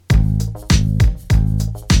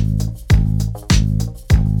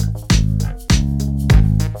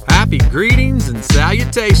Greetings and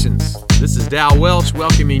salutations. This is Dow Welsh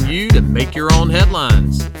welcoming you to Make Your Own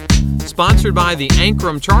Headlines. Sponsored by the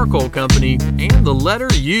Ankrum Charcoal Company and the letter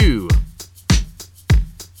U.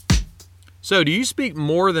 So, do you speak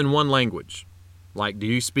more than one language? Like, do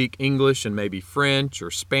you speak English and maybe French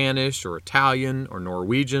or Spanish or Italian or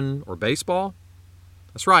Norwegian or baseball?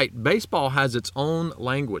 That's right, baseball has its own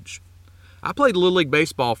language. I played Little League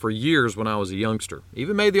Baseball for years when I was a youngster,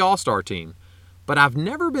 even made the All-Star team, but I've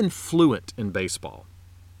never been fluent in baseball.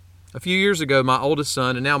 A few years ago, my oldest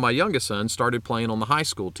son and now my youngest son started playing on the high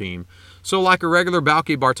school team, so like a regular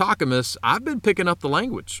Balky Bartakamus, I've been picking up the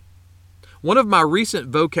language. One of my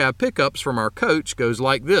recent vocab pickups from our coach goes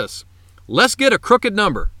like this: let's get a crooked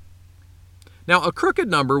number. Now, a crooked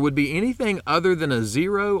number would be anything other than a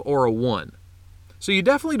 0 or a 1. So you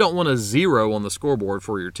definitely don't want a 0 on the scoreboard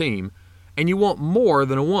for your team, and you want more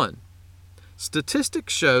than a 1.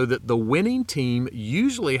 Statistics show that the winning team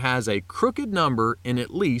usually has a crooked number in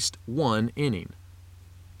at least one inning.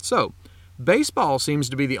 So, baseball seems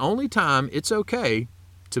to be the only time it's okay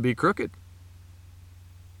to be crooked.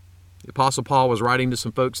 The Apostle Paul was writing to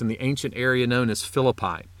some folks in the ancient area known as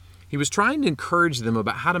Philippi. He was trying to encourage them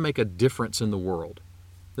about how to make a difference in the world.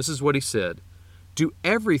 This is what he said: "Do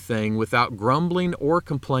everything without grumbling or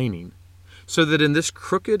complaining, so that in this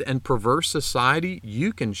crooked and perverse society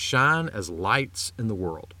you can shine as lights in the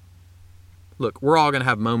world." Look, we're all going to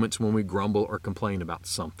have moments when we grumble or complain about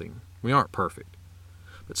something. We aren't perfect.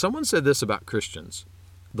 But someone said this about Christians: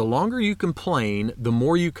 the longer you complain, the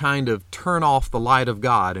more you kind of turn off the light of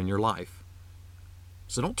God in your life.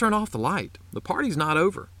 So don't turn off the light. The party's not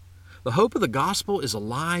over. The hope of the gospel is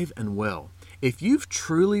alive and well. If you've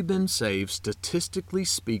truly been saved, statistically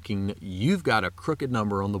speaking, you've got a crooked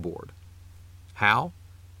number on the board. How?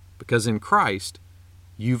 Because in Christ,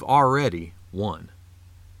 you've already won.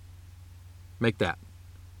 Make that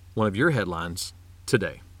one of your headlines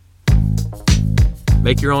today.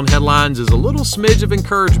 Make Your Own Headlines is a little smidge of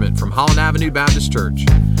encouragement from Holland Avenue Baptist Church,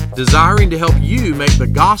 desiring to help you make the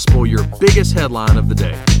gospel your biggest headline of the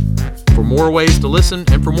day. For more ways to listen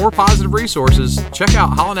and for more positive resources, check out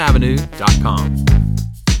hollandavenue.com.